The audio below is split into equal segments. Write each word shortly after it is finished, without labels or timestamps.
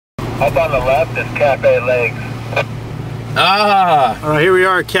Up on the left is Caffe Legs. Ah! All right, here we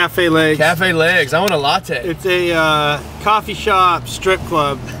are at Caffe Legs. Caffe Legs. I want a latte. It's a coffee shop strip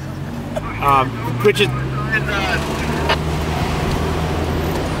club, which is.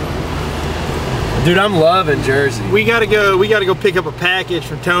 Dude, I'm loving Jersey. We gotta go pick up a package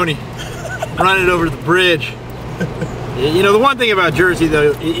from Tony. Run it over to the bridge. You know, the one thing about Jersey,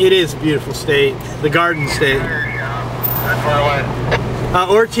 though, it is a beautiful state. The Garden State. That's where I went.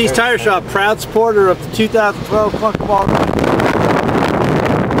 Ortiz Tire Shop, proud supporter of the 2012 Clunker Ball.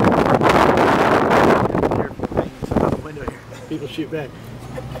 People shoot back.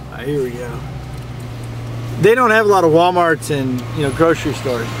 Here we go. They don't have a lot of Walmarts and grocery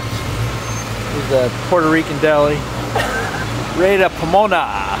stores. There's a Puerto Rican deli. Rey de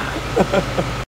Pomona.